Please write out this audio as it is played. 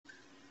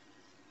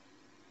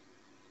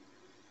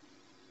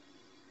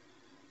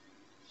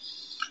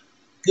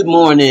Good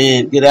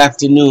morning, good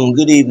afternoon,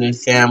 good evening,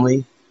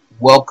 family.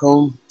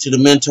 Welcome to the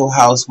Mental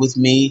House with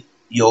me,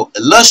 your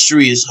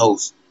illustrious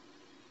host,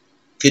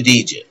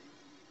 Khadija.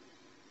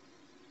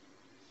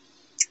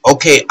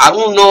 Okay, I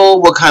don't know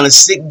what kind of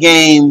sick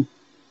game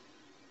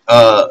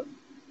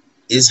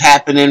is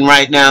happening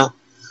right now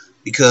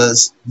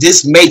because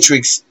this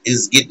matrix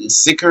is getting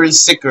sicker and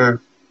sicker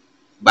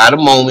by the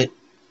moment.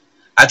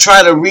 I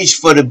try to reach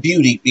for the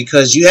beauty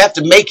because you have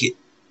to make it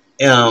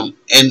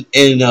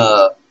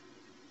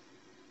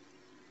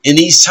in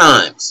these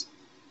times.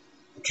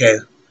 Okay.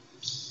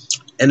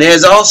 And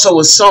there's also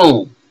a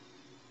song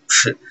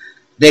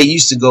that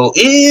used to go,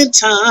 in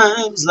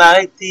times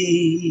like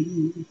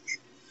these,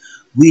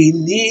 we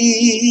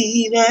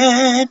need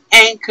an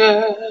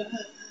anchor.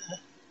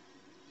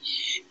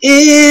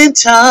 In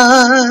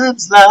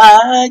times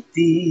like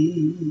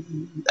these,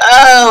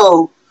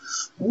 oh,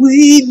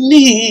 we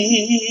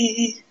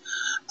need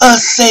a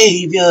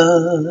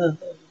savior.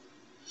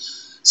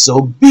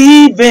 So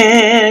be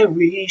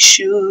very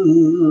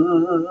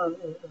sure.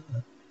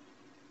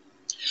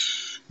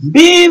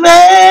 Be very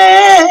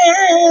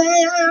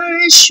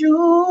sure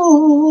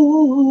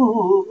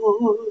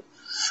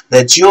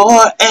that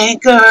your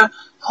anchor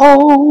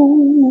holds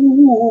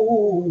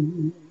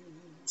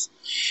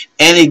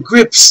and it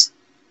grips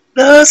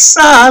the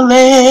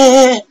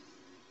solid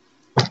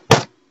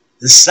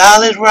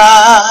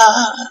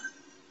rock.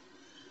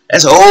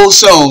 That's an old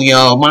song,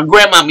 y'all. My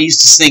grandma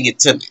used to sing it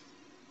to me.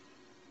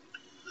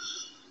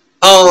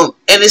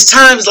 And it's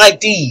times like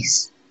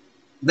these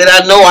that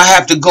I know I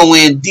have to go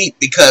in deep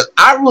because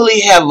I really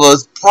have a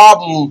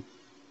problem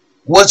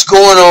what's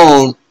going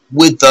on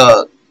with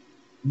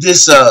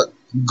this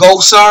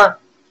Gosar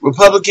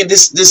Republican,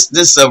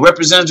 this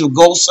Representative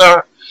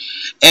Gosar,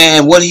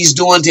 and what he's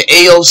doing to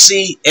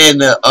AOC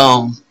and the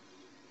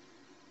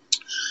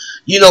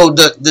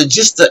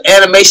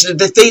animation,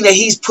 the thing that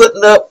he's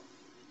putting up,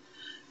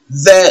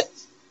 that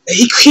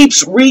he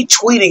keeps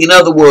retweeting, in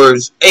other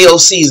words,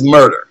 AOC's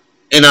murder.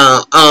 And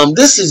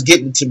this is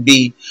getting to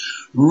be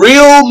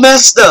real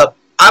messed up.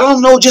 I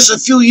don't know, just a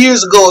few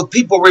years ago, if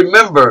people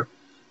remember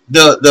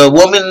the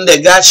woman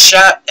that got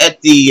shot at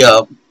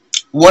the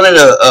one of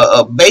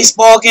the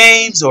baseball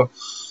games, or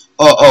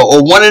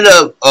one of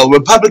the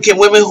Republican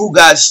women who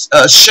got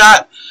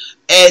shot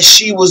as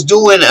she was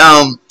doing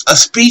a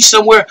speech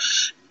somewhere.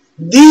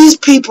 These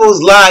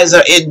people's lives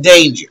are in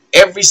danger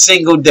every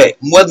single day,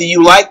 whether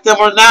you like them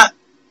or not.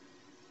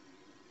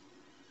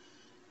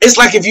 It's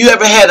like if you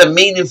ever had a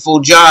meaningful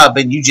job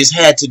and you just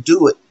had to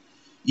do it.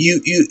 You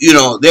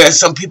know, there are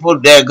some people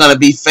that are going to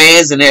be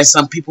fans and there are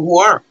some people who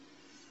aren't.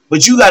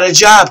 But you got a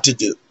job to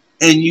do.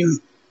 And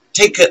you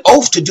take an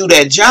oath to do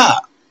that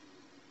job.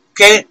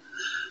 Okay?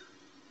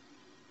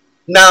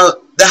 Now,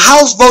 the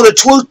House voted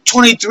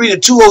 223 to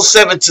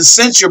 207 to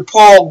censure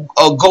Paul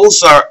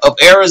Gosar of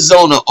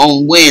Arizona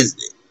on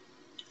Wednesday.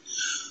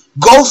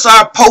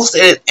 Gosar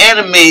posted an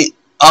animated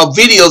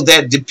video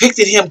that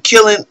depicted him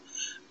killing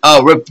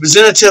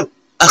Representative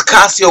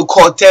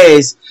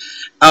Ocasio-Cortez,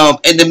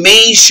 and the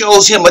meme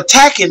shows him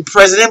attacking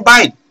President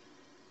Biden.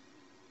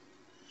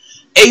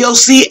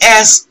 AOC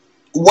asked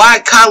why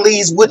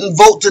colleagues wouldn't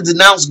vote to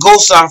denounce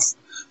Gosar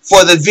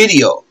for the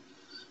video.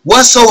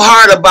 What's so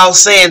hard about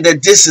saying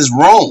that this is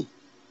wrong?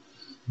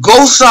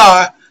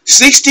 Gosar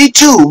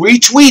 62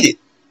 retweeted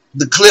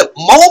the clip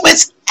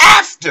moments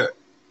after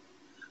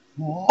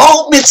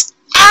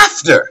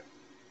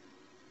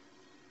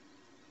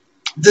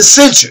the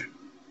censure.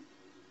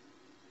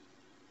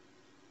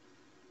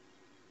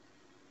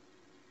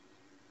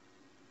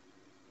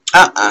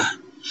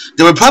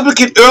 The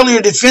Republican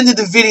earlier defended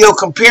the video,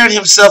 comparing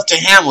himself to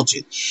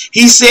Hamilton.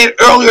 He said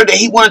earlier that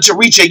he wanted to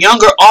reach a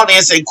younger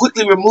audience and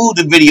quickly removed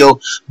the video,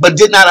 but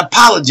did not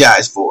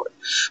apologize for it.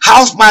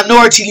 House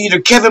Minority Leader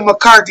Kevin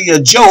McCarthy, a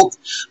joke,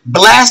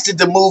 blasted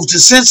the move to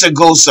censor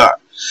Gosar.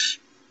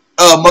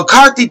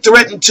 McCarthy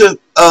threatened to,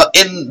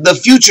 in the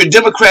future,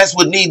 Democrats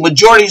would need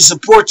majority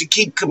support to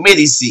keep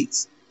committee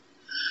seats.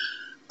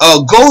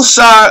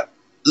 Gosar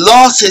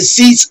lost his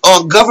seats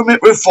on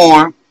government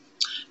reform,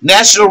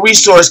 National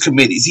Resource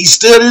Committees. He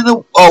stood in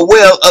the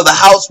well of the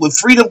House with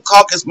Freedom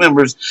Caucus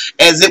members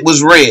as it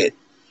was read.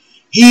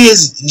 He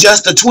is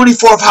just the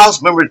 24th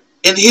House member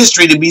in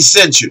history to be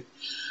censured.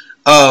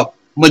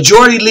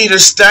 Majority Leader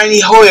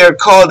Steny Hoyer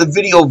called the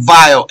video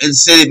vile and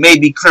said it may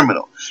be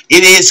criminal.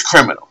 It is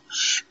criminal.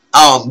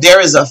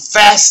 There is a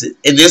facet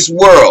in this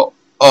world,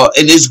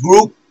 in this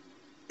group,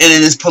 and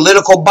in this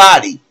political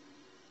body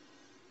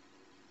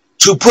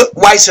to put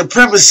white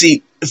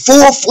supremacy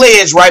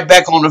full-fledged right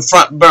back on the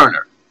front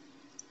burner.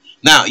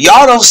 Now,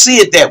 y'all don't see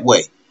it that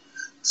way.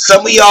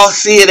 Some of y'all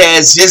see it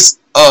as just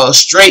a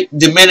straight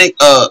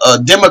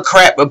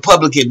Democrat,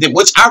 Republican,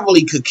 which I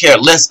really could care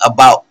less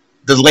about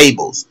the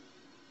labels.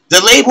 The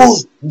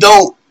labels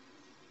don't,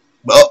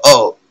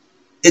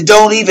 it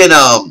don't even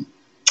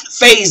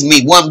faze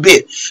me one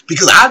bit,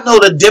 because I know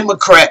the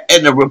Democrat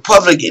and the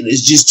Republican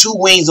is just two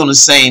wings on the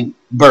same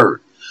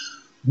bird.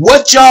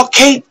 What y'all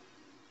can't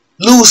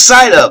lose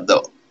sight of,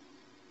 though,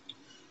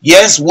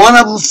 yes, one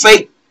of them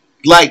fake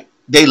like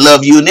they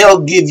love you and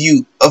they'll give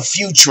you a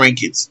few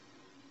trinkets.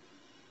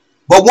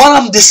 But one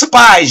of them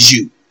despise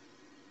you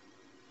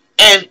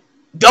and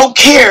don't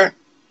care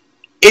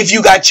if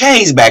you got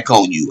chains back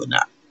on you or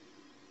not.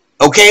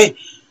 Okay?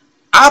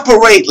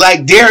 Operate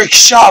like Derek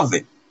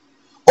Chauvin,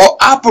 or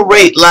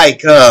operate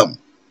like the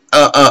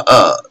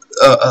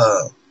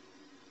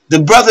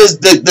brothers,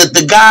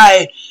 the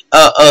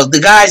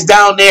guys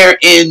down there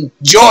in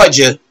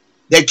Georgia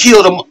that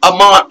killed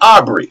Ahmaud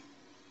Arbery.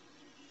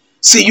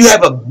 See, you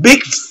have a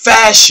big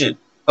fashion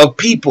of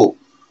people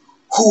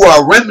who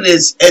are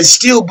remnants and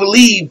still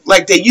believe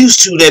like they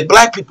used to that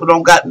black people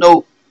don't got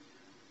no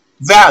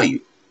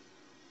value.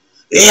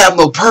 They have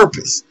no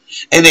purpose.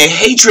 And their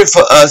hatred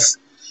for us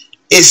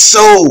is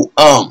so,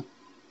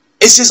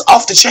 it's just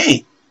off the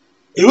chain.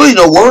 There's really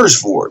no words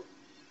for it.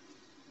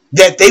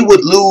 That they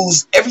would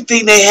lose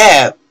everything they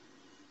have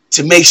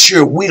to make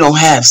sure we don't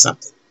have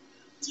something.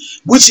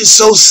 Which is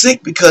so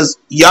sick because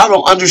y'all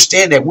don't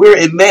understand that we're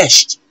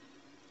enmeshed.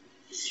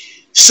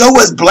 So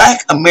as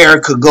black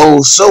America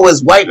goes, so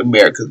as white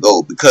America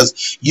goes.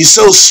 Because you're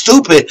so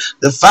stupid,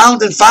 the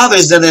founding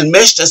fathers that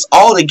enmeshed us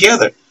all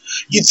together.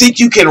 You think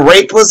you can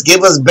rape us,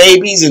 give us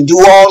babies, and do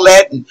all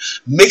that, and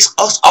mix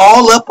us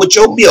all up with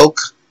your milk,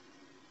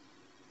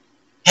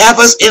 have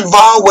us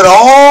involved with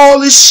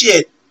all this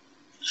shit,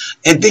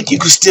 and think you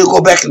can still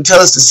go back and tell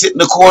us to sit in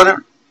the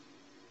corner,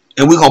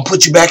 and we're going to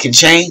put you back in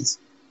chains?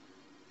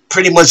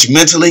 Pretty much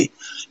mentally,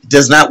 it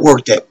does not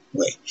work that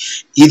way.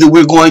 Either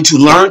we're going to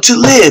learn to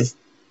live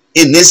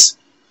in this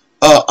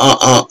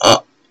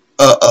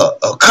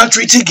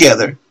country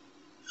together,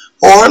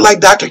 or like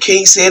Dr.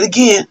 King said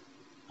again,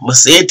 I'm going to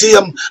say it to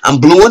you, I'm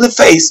blue in the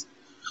face,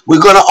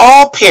 we're going to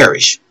all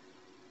perish.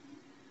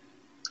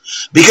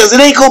 Because it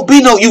ain't going to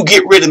be no you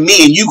get rid of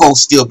me and you going to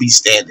still be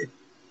standing.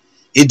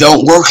 It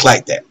don't work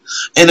like that.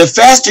 And the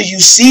faster you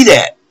see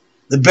that,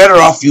 the better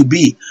off you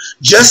be.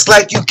 Just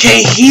like you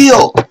can't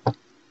heal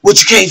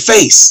what you can't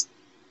face.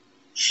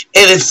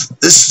 And if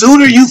the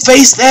sooner you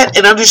face that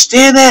and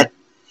understand that,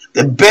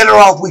 the better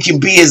off we can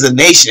be as a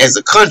nation, as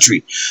a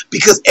country.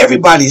 Because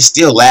everybody is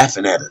still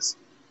laughing at us.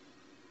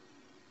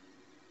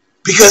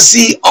 Because,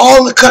 see,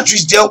 all the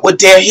countries dealt with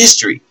their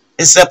history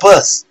except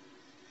us.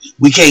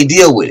 We can't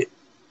deal with it.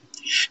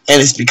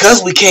 And it's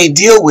because we can't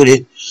deal with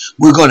it,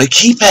 we're going to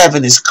keep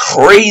having this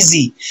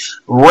crazy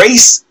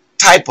race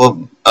type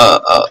of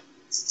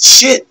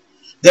shit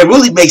that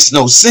really makes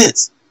no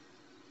sense.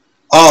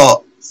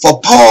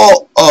 For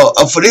Paul,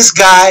 for this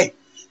guy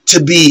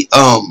to be,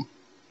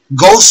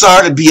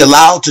 Gosar to be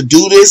allowed to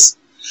do this,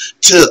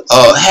 to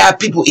have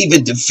people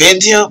even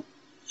defend him,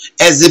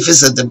 as if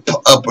it's a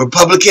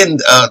Republican,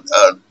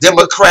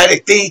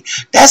 Democratic thing.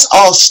 That's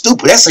all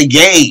stupid. That's a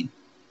game.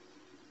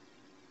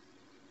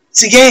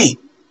 It's a game.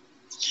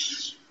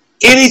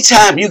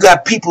 Anytime you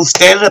got people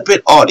standing up in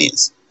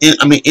audience,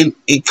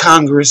 in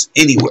Congress,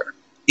 anywhere,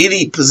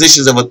 any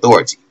positions of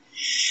authority,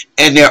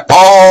 and they're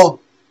all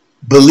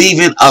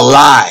believing a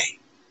lie.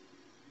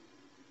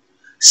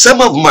 Some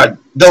of them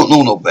don't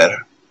know no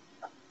better.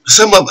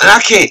 Some of them, and I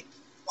can't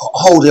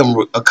hold them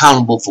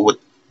accountable for what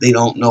they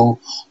don't know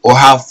or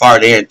how far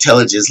their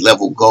intelligence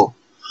level go.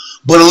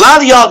 But a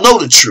lot of y'all know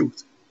the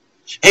truth.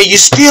 And you're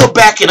still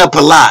backing up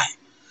a lie.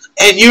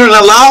 And you're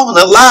allowing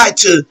the lie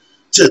to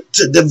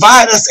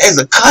divide us as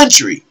a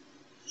country.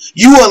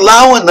 You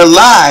allowing the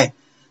lie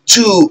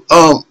to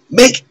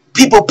make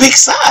people pick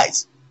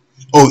sides.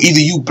 Or either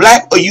you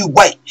black or you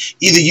white.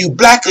 Either you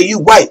black or you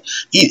white.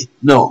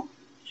 No.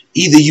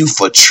 Either you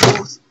for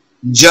truth,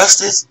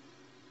 justice,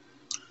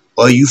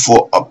 or you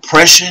for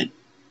oppression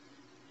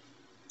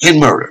and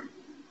murder.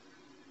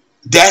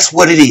 That's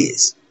what it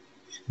is.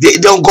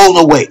 It don't go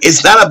no way.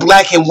 It's not a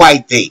black and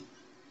white thing.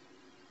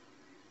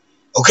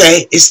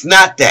 Okay? It's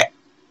not that.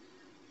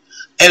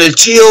 And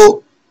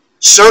until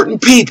certain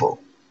people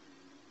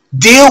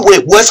deal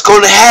with what's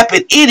going to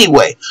happen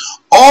anyway,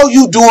 all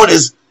you doing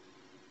is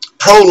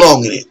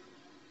prolonging it.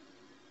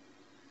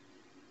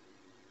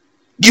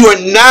 You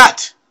are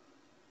not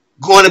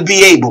going to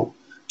be able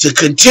to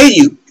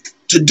continue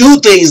to do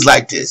things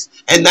like this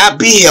and not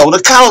be held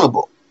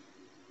accountable.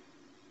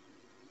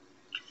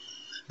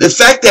 The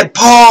fact that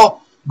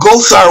Paul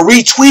Gosar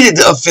retweeted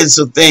the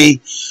offensive thing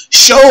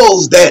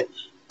shows that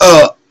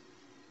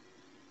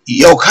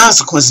your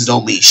consequences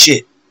don't mean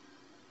shit.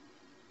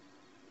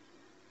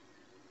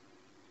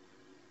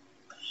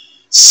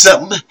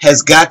 Something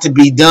has got to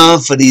be done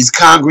for these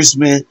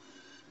congressmen,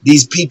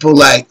 these people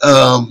like,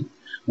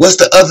 what's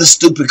the other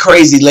stupid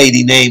crazy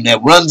lady name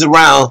that runs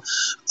around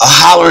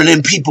hollering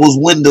in people's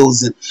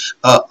windows and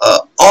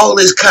all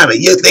this kind of,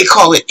 they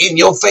call it in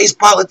your face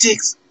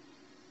politics.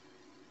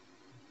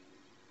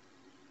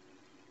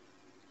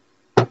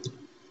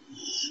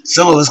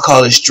 Some of us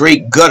call it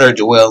straight gutter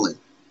dwelling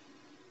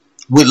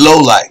with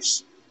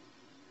lowlifes.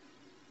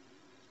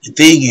 The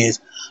thing is,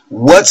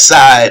 what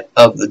side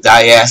of the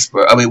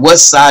diaspora, what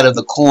side of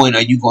the coin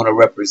are you going to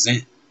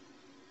represent?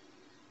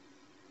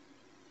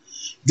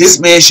 This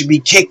man should be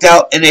kicked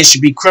out and there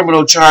should be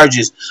criminal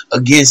charges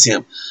against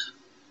him.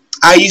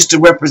 I used to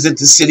represent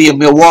the city of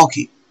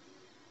Milwaukee.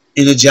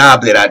 in the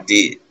job that I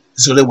did.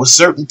 So there were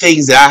certain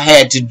things that I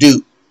had to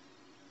do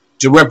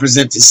to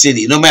represent the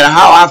city, no matter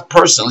how I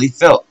personally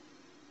felt.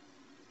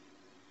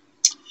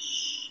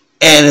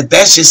 And if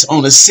that's just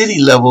on a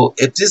city level,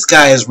 if this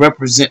guy is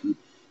representing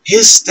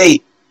his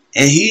state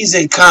and he's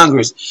in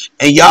Congress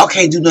and y'all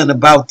can't do nothing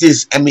about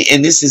this, I mean,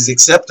 and this is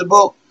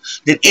acceptable,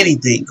 then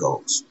anything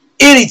goes.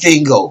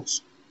 Anything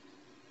goes.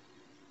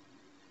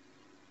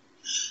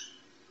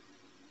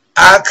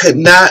 I could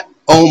not,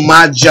 on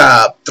my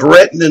job,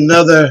 threaten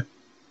another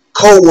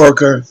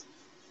co-worker,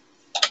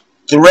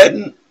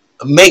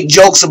 make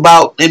jokes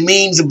about and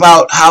memes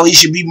about how he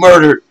should be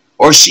murdered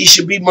or she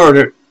should be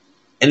murdered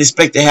and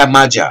expect to have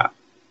my job.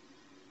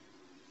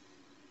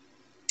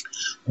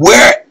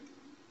 Where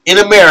in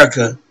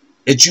America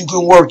that you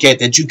can work at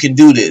that you can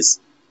do this?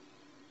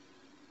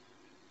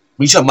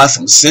 We talking about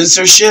some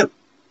censorship?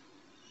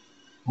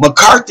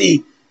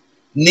 McCarthy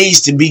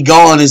needs to be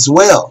gone as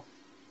well.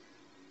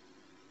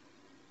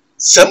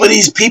 Some of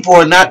these people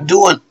are not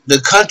doing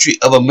the country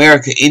of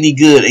America any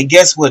good. And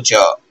guess what,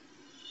 y'all?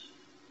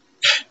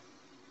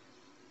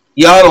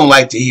 Y'all don't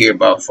like to hear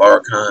about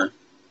Farrakhan.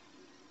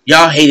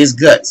 Y'all hate his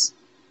guts.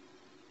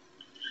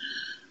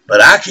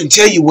 But I can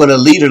tell you what a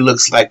leader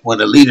looks like when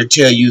a leader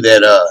tell you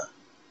that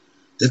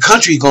the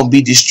country's going to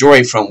be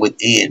destroyed from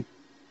within.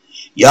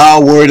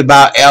 Y'all worried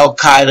about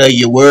Al-Qaeda.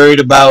 You're worried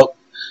about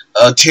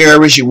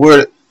terrorists. You're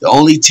worried. The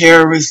only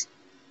terrorists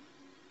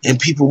and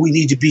people we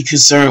need to be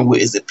concerned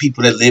with is the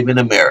people that live in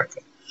America.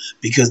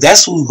 Because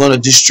that's who's going to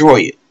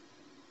destroy it.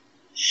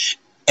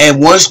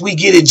 And once we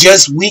get it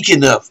just weak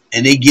enough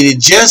and they get it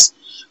just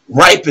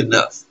ripe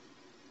enough,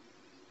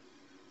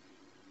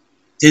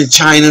 then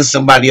China,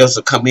 somebody else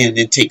will come in and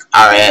then take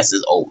our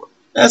asses over.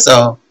 That's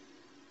all.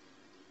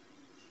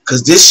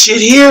 Because this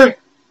shit here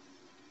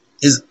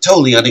is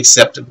totally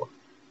unacceptable.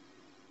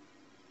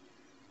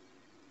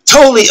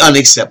 Totally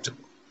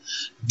unacceptable.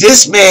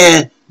 This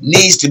man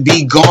needs to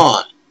be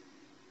gone.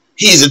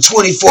 He's a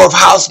 24th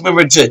House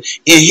member in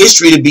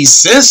history to be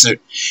censored.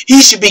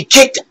 He should be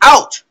kicked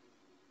out.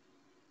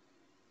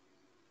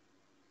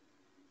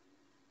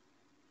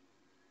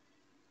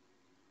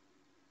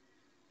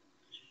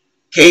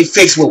 Can't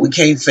fix what we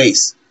can't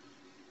face.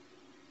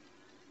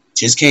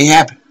 Just can't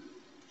happen.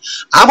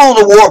 I'm on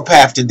the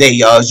warpath today,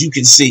 y'all, as you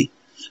can see.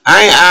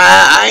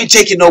 I ain't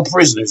taking no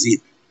prisoners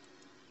either.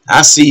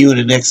 I'll see you in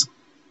the next one.